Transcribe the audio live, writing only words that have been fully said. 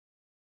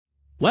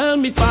Well,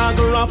 me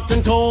father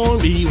often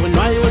told me when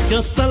I was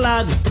just a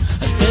lad,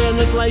 a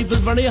sailor's life is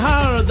very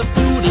hard, the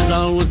food is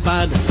always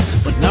bad.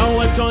 But now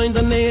I've joined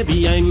the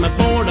Navy, I'm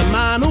aboard a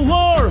man of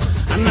war,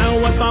 and now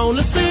I found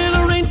a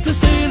sailor ain't a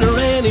sailor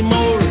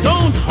anymore.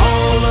 Don't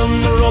haul on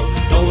the rope,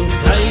 don't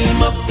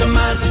climb up the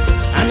mast,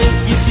 and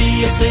if you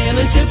see a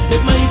sailing ship,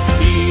 it might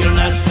be your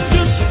last.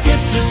 Just get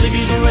your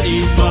civvies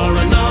ready for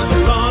another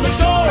run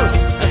ashore.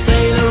 A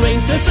sailor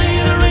ain't a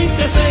sailor, ain't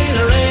a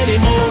sailor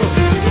anymore.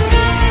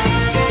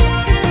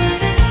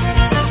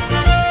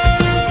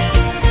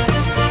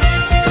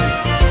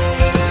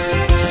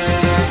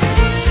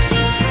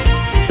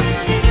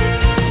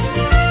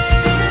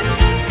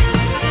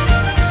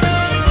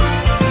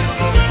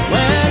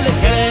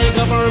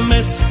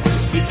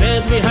 He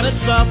says we had it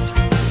soft.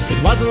 It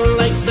wasn't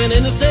like then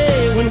in his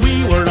day when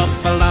we were up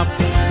aloft.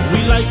 We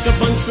like a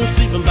bunch of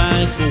sleeping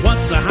bags, but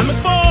what's a hammock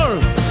for?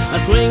 A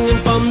swinging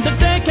from the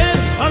deckhead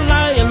or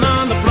lying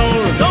on the floor.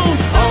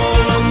 Don't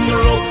haul on the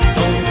rope,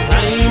 don't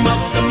climb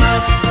up the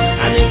mast,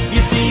 and if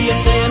you see a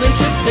sailing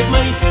ship, it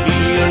might be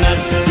your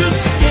last.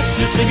 Just get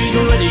your civvies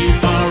ready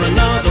for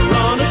another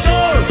run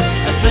ashore.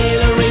 A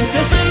sailor ain't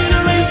a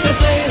sailor, ain't a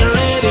sailor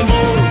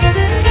anymore.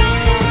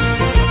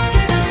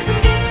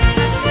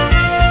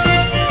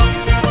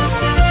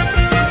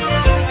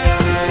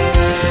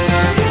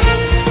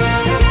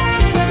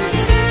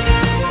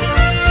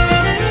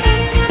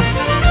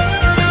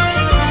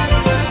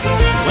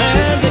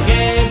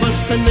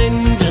 An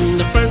engine,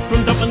 the first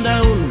went up and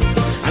down,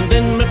 and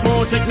then with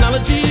more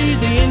technology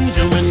the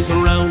engine went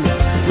around.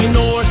 We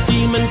know our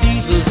steam and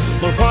diesels,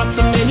 but what's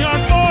a miniard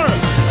for?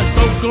 A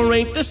stoker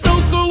ain't a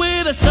stoker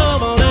with a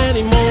shovel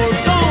anymore.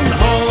 Don't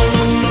haul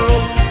on the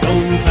rope,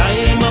 don't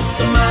climb up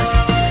the mast,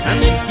 and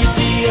if you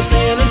see a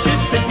sailing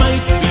ship, it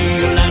might be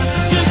your last.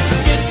 Just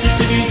get your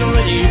civvies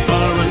ready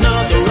for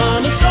another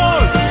run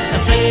ashore. A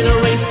sailor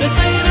ain't a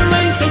sailor,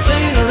 ain't a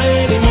sailor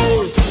anymore.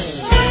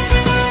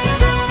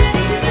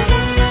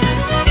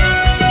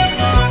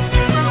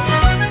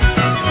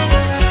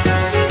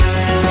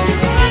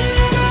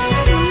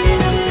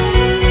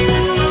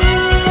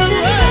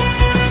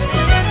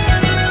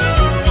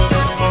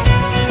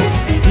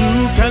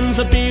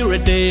 A beer a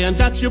day, and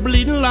that's your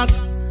bleeding lot.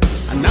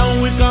 And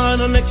now we've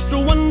got an extra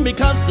one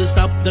because they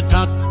stopped the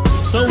tot.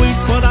 So we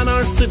put on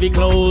our civvy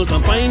clothes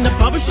and find a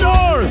pub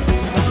ashore.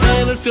 A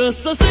sailor's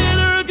just a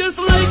sailor, just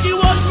like he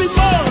was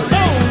before.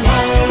 Don't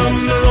haul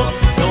on the rope,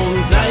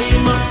 don't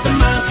climb up the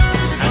mast,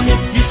 and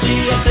if you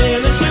see a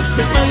sailing ship,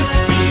 it might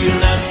be your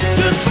last.